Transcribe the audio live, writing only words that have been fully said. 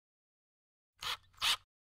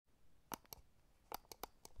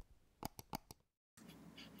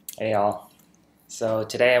Hey all. So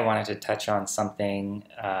today I wanted to touch on something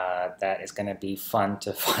that is going to be fun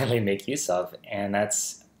to finally make use of, and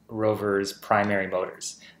that's ROVer's primary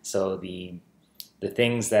motors. So the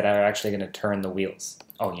things that are actually going to turn the wheels.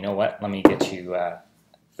 Oh, you know what? Let me get you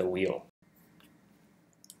the wheel.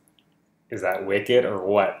 Is that wicked or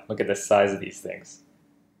what? Look at the size of these things.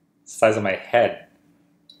 Size of my head,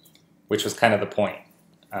 which was kind of the point.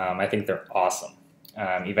 I think they're awesome.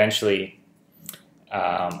 Eventually,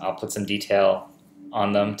 I'll put some detail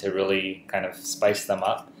on them to really kind of spice them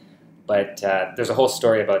up. But there's a whole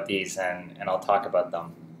story about these, and I'll talk about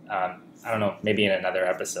them. I don't know, maybe in another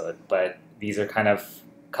episode, but these are kind of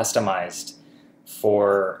customized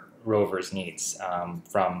for ROVer's needs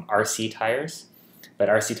from RC tires. But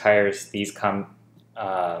RC tires, these come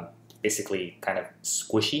basically kind of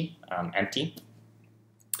squishy, empty,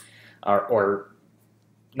 or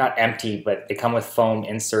not empty, but they come with foam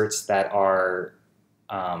inserts that are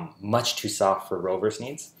much too soft for ROVer's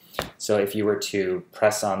needs. So if you were to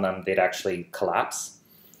press on them, they'd actually collapse.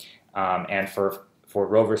 And for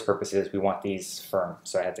ROVer's purposes, we want these firm,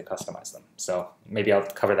 so I had to customize them. So maybe I'll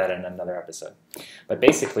cover that in another episode. But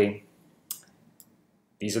basically,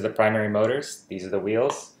 these are the primary motors. These are the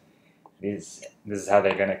wheels. This is how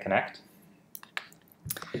they're going to connect.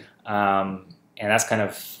 And that's kind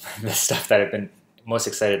of the stuff that I've been most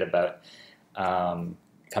excited about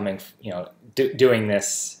doing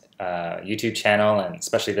this YouTube channel, and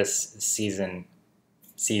especially this season,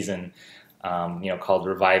 called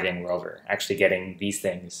Reviving ROVer, actually getting these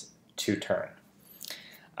things to turn.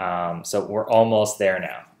 So we're almost there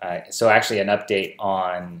now. So actually an update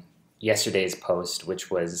on yesterday's post, which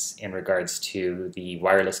was in regards to the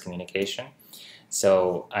wireless communication.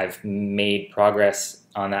 So I've made progress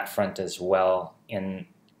on that front as well in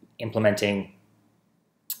implementing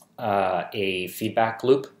a feedback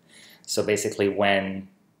loop. So basically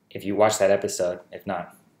if you watch that episode, if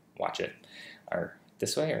not, watch it, or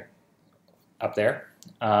this way or up there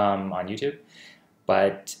on YouTube.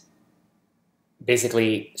 But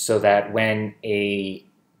basically so that when a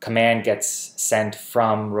command gets sent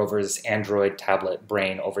from ROVer's Android tablet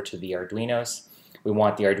brain over to the Arduinos, we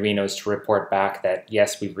want the Arduinos to report back that,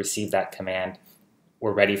 yes, we've received that command,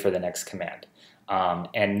 we're ready for the next command.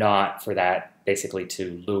 And not for that basically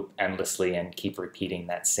to loop endlessly and keep repeating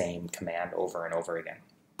that same command over and over again,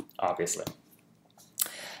 obviously.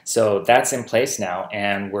 So that's in place now,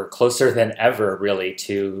 and we're closer than ever really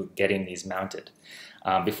to getting these mounted.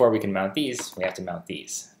 Before we can mount these, we have to mount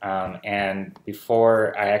these. And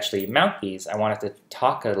before I actually mount these, I wanted to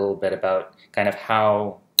talk a little bit about kind of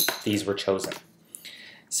how these were chosen.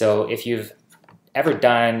 So if you've ever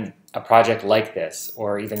done a project like this,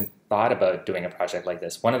 or even thought about doing a project like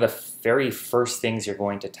this, one of the very first things you're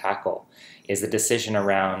going to tackle is the decision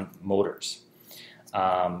around motors.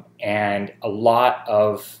 And a lot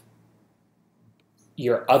of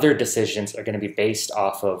your other decisions are going to be based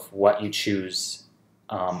off of what you choose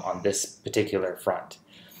on this particular front.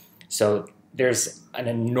 So there's an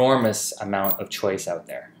enormous amount of choice out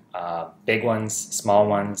there. Big ones, small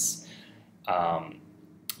ones,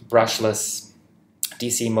 brushless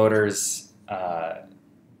DC motors,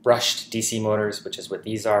 brushed DC motors, which is what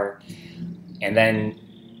these are. And then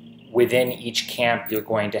within each camp, you're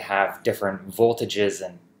going to have different voltages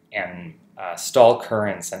and stall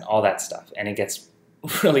currents and all that stuff. And it gets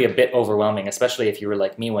really a bit overwhelming, especially if you were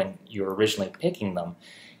like me when you were originally picking them.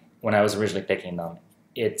 When I was originally picking them,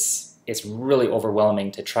 it's really overwhelming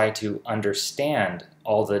to try to understand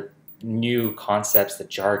all the new concepts, the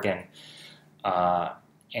jargon,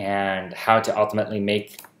 and how to ultimately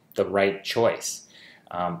make the right choice.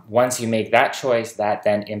 Once you make that choice, that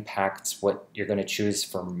then impacts what you're going to choose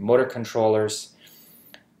for motor controllers,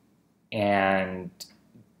 and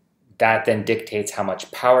that then dictates how much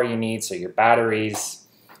power you need. So your batteries,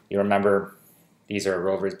 you remember these are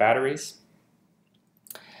ROVer's batteries.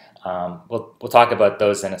 We'll talk about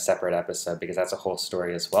those in a separate episode because that's a whole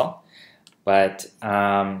story as well. But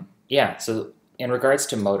yeah, so in regards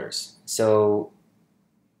to motors, so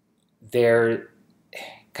they're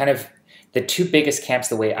kind of the two biggest camps,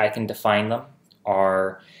 the way I can define them,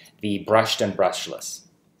 are the brushed and brushless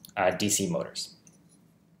DC motors.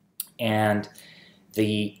 And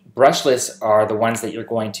the brushless are the ones that you're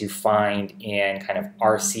going to find in kind of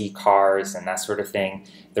RC cars and that sort of thing.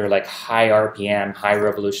 They're like high RPM, high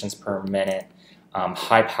revolutions per minute,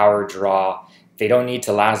 high power draw. They don't need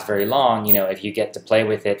to last very long. You know, if you get to play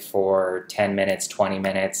with it for 10 minutes, 20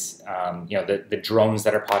 minutes, you know, the drones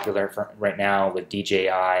that are popular right now with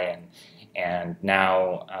DJI and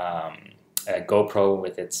now GoPro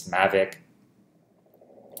with its Mavic,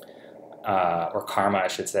 or Karma, I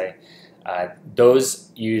should say.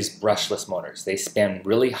 Those use brushless motors. They spin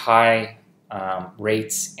really high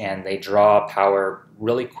rates and they draw power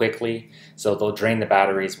really quickly, so they'll drain the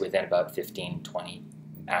batteries within about 15, 20,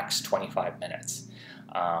 max 25 minutes.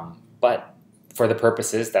 But for the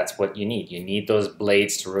purposes, that's what you need. You need those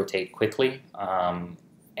blades to rotate quickly,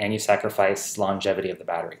 and you sacrifice longevity of the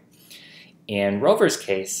battery. In ROVer's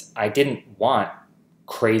case, I didn't want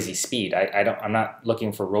crazy speed. I'm not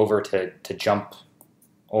looking for ROVer to jump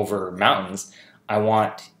over mountains. I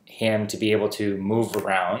want him to be able to move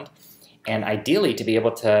around and ideally to be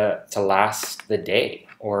able to last the day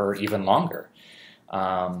or even longer.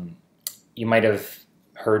 You might have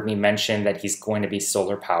heard me mention that he's going to be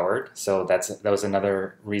solar powered, so that was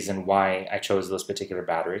another reason why I chose those particular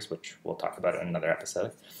batteries, which we'll talk about in another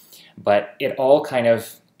episode. But it all kind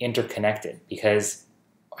of interconnected, because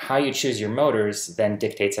how you choose your motors then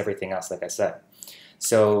dictates everything else, like I said.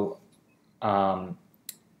 So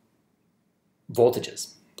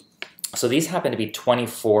voltages. So these happen to be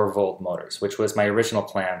 24 volt motors, which was my original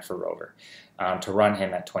plan for ROVer, to run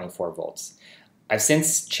him at 24 volts. I've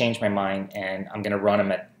since changed my mind and I'm going to run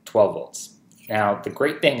him at 12 volts. Now, the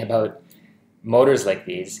great thing about motors like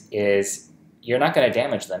these is you're not going to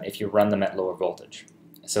damage them if you run them at lower voltage.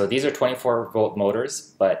 So these are 24 volt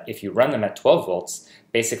motors, but if you run them at 12 volts,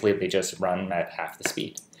 basically they just run at half the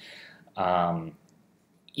speed.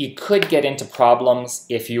 You could get into problems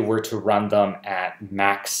if you were to run them at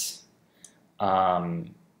max,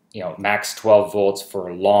 max 12 volts for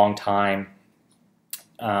a long time.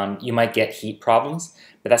 You might get heat problems,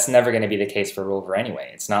 but that's never going to be the case for ROVer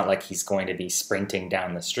anyway. It's not like he's going to be sprinting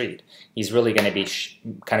down the street. He's really going to be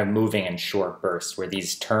kind of moving in short bursts, where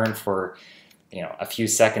these turn for a few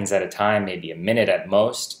seconds at a time, maybe a minute at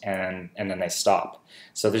most, and then they stop.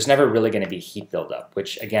 So there's never really going to be heat buildup,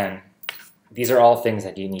 which again, these are all things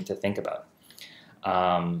that you need to think about.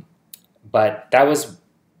 But that was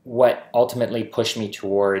what ultimately pushed me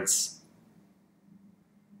towards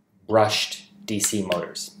brushed DC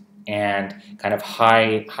motors and kind of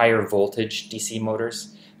higher voltage DC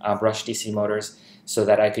motors, brushed DC motors, so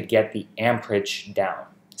that I could get the amperage down.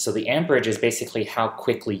 So the amperage is basically how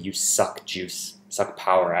quickly you suck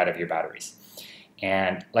power out of your batteries.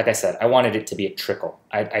 And like I said, I wanted it to be a trickle.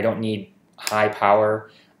 I don't need high power.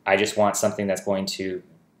 I just want something that's going to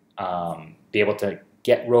be able to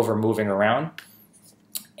get ROVer moving around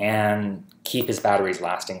and keep his batteries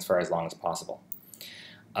lasting for as long as possible.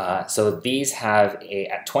 So these have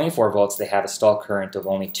at 24 volts, they have a stall current of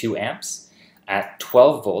only 2 amps. At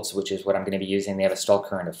 12 volts, which is what I'm going to be using, they have a stall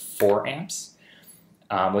current of 4 amps,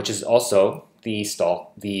 which is also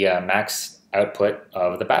the max output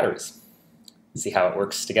of the batteries. See how it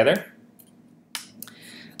works together?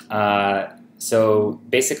 So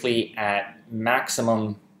basically at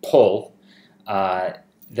maximum pull,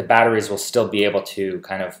 the batteries will still be able to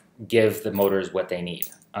kind of give the motors what they need.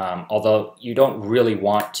 Although you don't really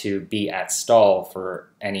want to be at stall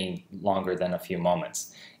for any longer than a few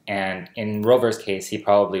moments. And in ROVer's case, he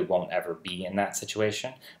probably won't ever be in that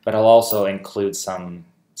situation, but I'll also include some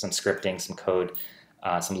scripting, some code,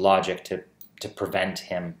 some logic to prevent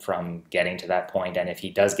him from getting to that point, and if he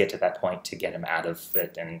does get to that point, to get him out of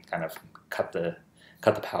it and kind of cut the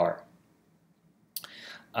power.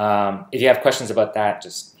 If you have questions about that,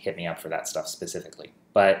 just hit me up for that stuff specifically.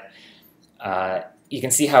 But you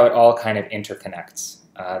can see how it all kind of interconnects.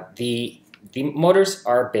 The motors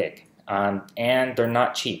are big, and they're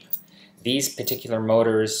not cheap. These particular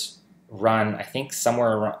motors run, I think,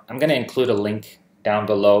 somewhere around, I'm going to include a link down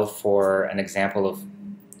below for an example of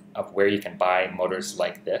where you can buy motors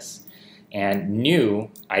like this. And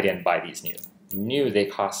new, I didn't buy these new. New, they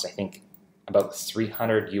cost, I think, about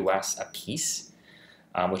 $300 US a piece,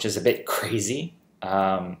 which is a bit crazy.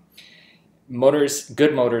 Good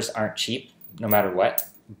motors aren't cheap, no matter what,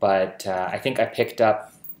 but I think I picked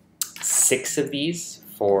up 6 of these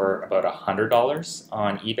for about $100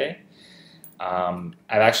 on eBay. I've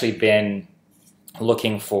actually been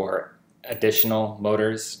looking for additional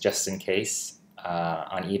motors just in case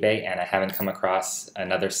on eBay, and I haven't come across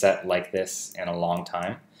another set like this in a long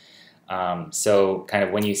time. So kind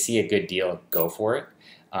of when you see a good deal, go for it.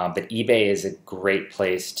 But eBay is a great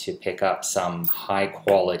place to pick up some high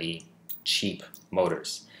quality, cheap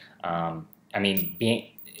motors. I mean,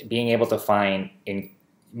 being able to find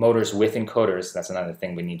motors with encoders, that's another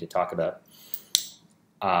thing we need to talk about.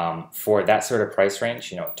 For that sort of price range,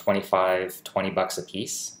 $25, $20 a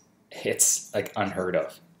piece, it's like unheard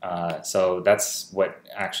of. So that's what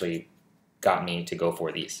actually got me to go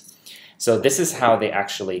for these. So this is how they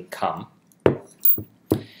actually come.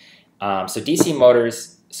 So DC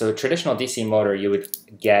motors, so a traditional DC motor you would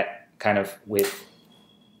get kind of with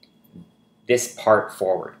this part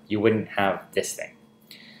forward. You wouldn't have this thing.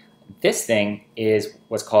 This thing is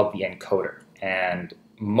what's called the encoder, and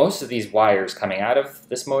most of these wires coming out of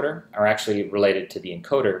this motor are actually related to the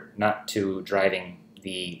encoder, not to driving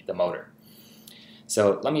the motor.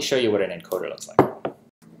 So let me show you what an encoder looks like.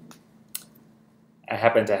 I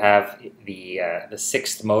happen to have the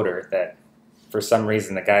 6th motor that, for some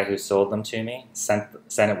reason, the guy who sold them to me sent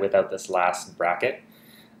it without this last bracket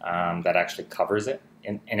that actually covers it.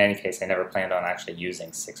 In any case, I never planned on actually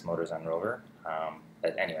using 6 motors on ROVer.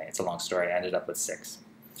 But anyway, it's a long story. I ended up with 6.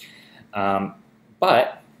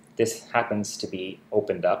 But this happens to be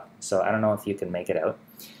opened up, so I don't know if you can make it out.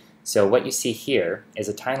 So what you see here is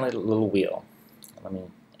a tiny little wheel.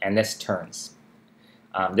 And this turns.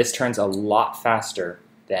 This turns a lot faster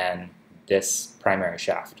than this primary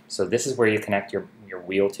shaft. So this is where you connect your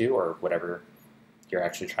wheel to, or whatever you're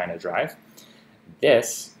actually trying to drive.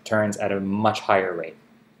 This turns at a much higher rate.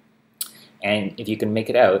 And if you can make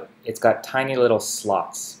it out, it's got tiny little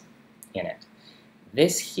slots in it.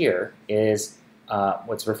 This here is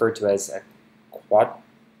what's referred to as a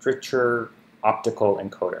quadrature optical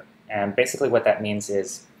encoder. And basically what that means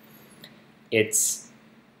is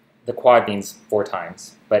the quad means 4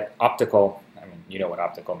 times, but optical, I mean, you know what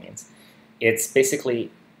optical means. It's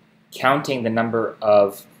basically counting the number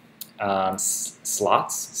of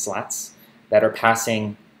slats that are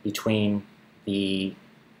passing between the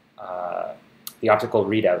optical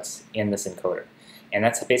readouts in this encoder. And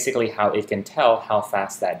that's basically how it can tell how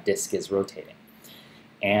fast that disk is rotating.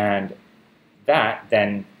 And that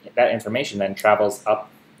information then travels up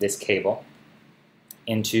this cable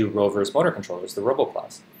into ROVer's motor controllers, the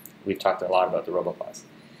roboclaws. We've talked a lot about the roboclaws.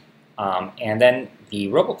 And then the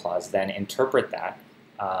roboclaws then interpret that,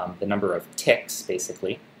 the number of ticks,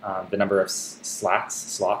 basically, the number of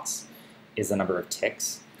slots is the number of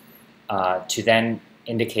ticks, to then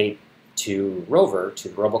indicate to ROVer, to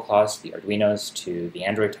the roboclaws, to the Arduinos, to the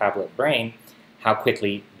Android tablet brain, how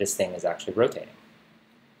quickly this thing is actually rotating.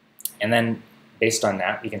 And then, based on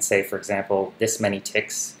that, we can say, for example, this many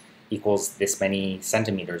ticks equals this many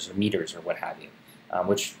centimeters or meters or what have you,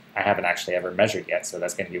 which I haven't actually ever measured yet, so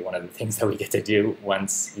that's going to be one of the things that we get to do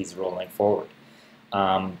once he's rolling forward.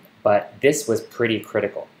 But this was pretty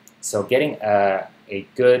critical. So getting a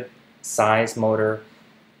good size motor,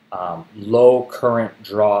 low current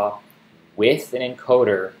draw with an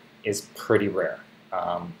encoder is pretty rare,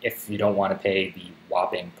 if you don't want to pay the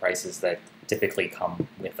whopping prices that typically come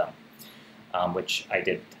with them, which I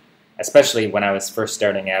did, especially when I was first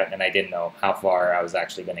starting out and I didn't know how far I was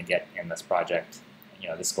actually going to get in this project. You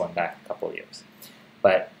know, this going back a couple of years.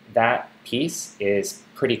 But that piece is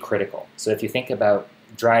pretty critical. So if you think about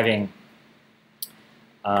driving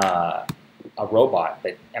a robot,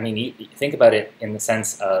 but I mean, you think about it in the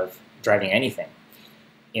sense of driving anything.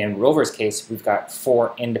 In ROVer's case, we've got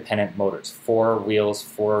 4 independent motors, 4 wheels,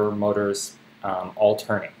 4 motors, all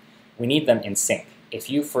turning. We need them in sync. If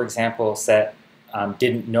you, for example,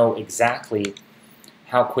 didn't know exactly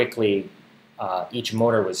how quickly each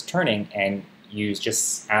motor was turning, and you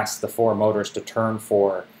just asked the 4 motors to turn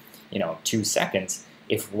for, 2 seconds,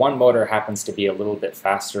 if one motor happens to be a little bit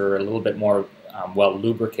faster, a little bit more well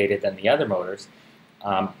lubricated than the other motors,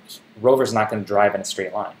 ROVer's not going to drive in a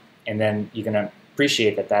straight line. And then you're going to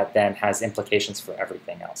appreciate that then has implications for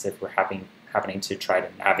everything else. If we're happening to try to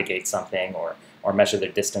navigate something or measure the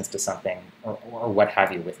distance to something or what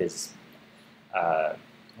have you with his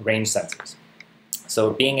range sensors.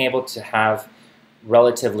 So being able to have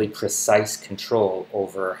relatively precise control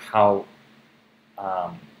over how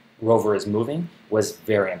ROVer is moving was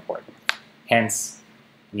very important. Hence,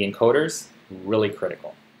 the encoders, really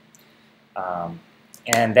critical.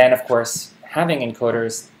 And then, of course, having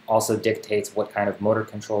encoders also dictates what kind of motor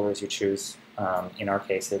controllers you choose. In our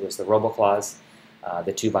case, it was the roboclaws,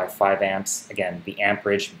 the 2x5 amps. Again, the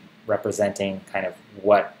amperage representing kind of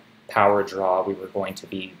what power draw we were going to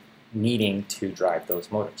be needing to drive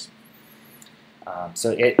those motors.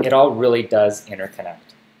 So it all really does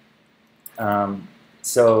interconnect.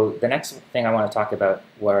 So the next thing I want to talk about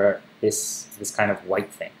were this kind of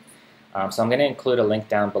white thing. So I'm going to include a link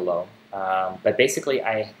down below. But basically,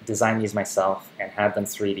 I designed these myself and had them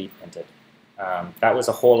 3D printed. That was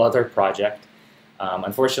a whole other project.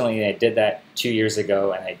 Unfortunately, I did that 2 years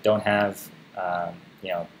ago, and I don't have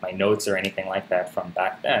my notes or anything like that from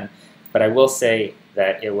back then. But I will say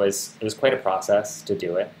that it was quite a process to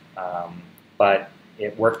do it. But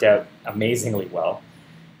it worked out amazingly well.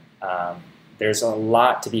 There's a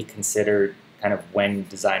lot to be considered kind of when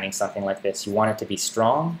designing something like this. You want it to be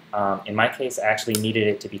strong. In my case, I actually needed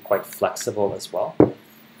it to be quite flexible as well.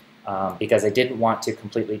 because I didn't want to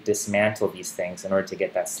completely dismantle these things in order to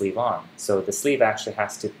get that sleeve on. So the sleeve actually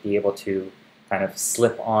has to be able to kind of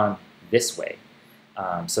slip on this way.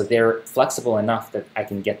 So they're flexible enough that I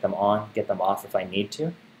can get them on, get them off if I need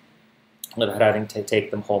to, without having to take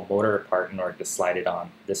the whole motor apart in order to slide it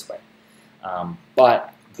on this way.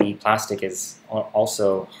 But the plastic is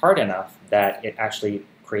also hard enough that it actually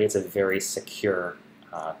creates a very secure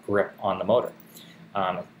grip on the motor.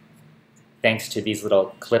 Thanks to these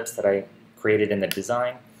little clips that I created in the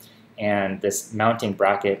design and this mounting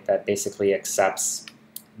bracket that basically accepts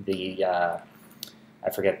the, I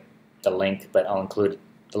forget the link, but I'll include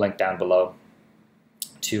the link down below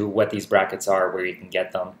to what these brackets are, where you can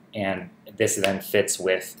get them, and this then fits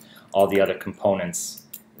with all the other components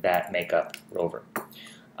that make up ROVer.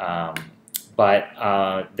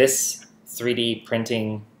 This 3D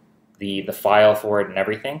printing, the file for it and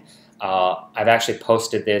everything, I've actually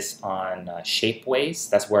posted this on Shapeways.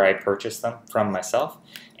 That's where I purchased them from myself.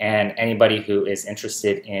 And anybody who is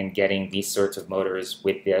interested in getting these sorts of motors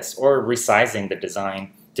with this, or resizing the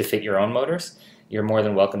design to fit your own motors, you're more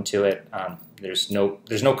than welcome to it. There's no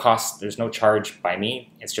cost, there's no charge by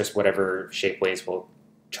me. It's just whatever Shapeways will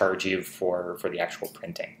charge you for the actual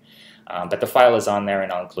printing. But the file is on there,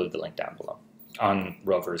 and I'll include the link down below on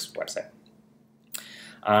ROVer's website.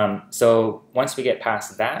 So once we get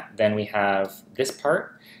past that, then we have this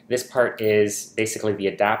part. This part is basically the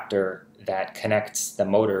adapter that connects the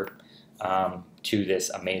motor to this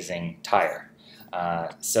amazing tire.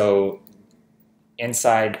 So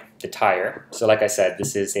inside the tire, so like I said,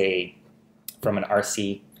 this is from an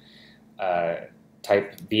RC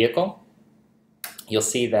type vehicle. You'll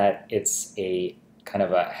see that it's a kind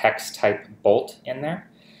of a hex type bolt in there,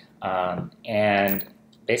 and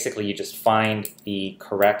basically you just find the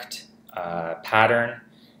correct pattern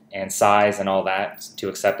and size and all that to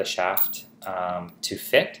accept the shaft to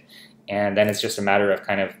fit, and then it's just a matter of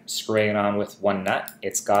kind of screwing it on with one nut.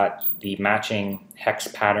 It's got the matching hex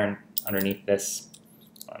pattern underneath this.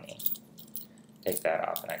 Let me take that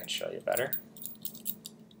off and I can show you better.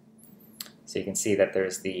 So you can see that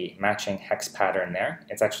there's the matching hex pattern there.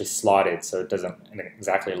 It's actually slotted, so it doesn't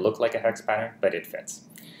exactly look like a hex pattern, but it fits.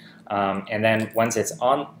 And then once it's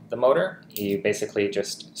on the motor, you basically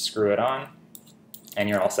just screw it on and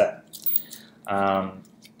you're all set.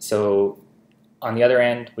 So on the other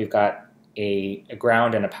end, we've got a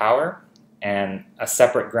ground and a power, and a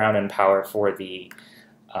separate ground and power for the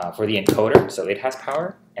encoder, so it has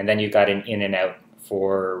power, and then you've got an in and out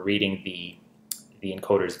for reading the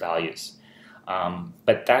encoder's values.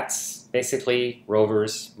 But that's basically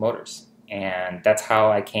ROVer's motors, and that's how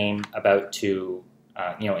I came about to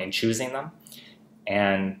in choosing them,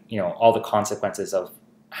 and all the consequences of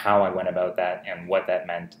how I went about that and what that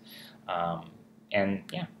meant. And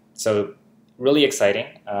yeah, so really exciting.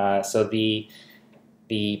 So the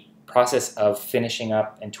process of finishing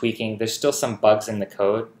up and tweaking, there's still some bugs in the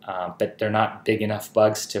code, but they're not big enough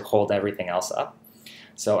bugs to hold everything else up.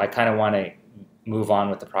 So I kind of want to move on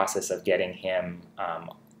with the process of getting him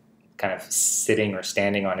kind of sitting or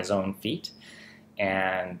standing on his own feet.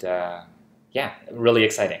 And yeah, really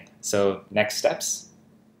exciting. So next steps,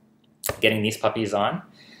 getting these puppies on.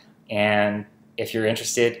 And if you're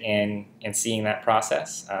interested in seeing that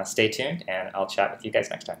process, stay tuned, and I'll chat with you guys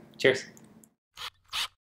next time. Cheers.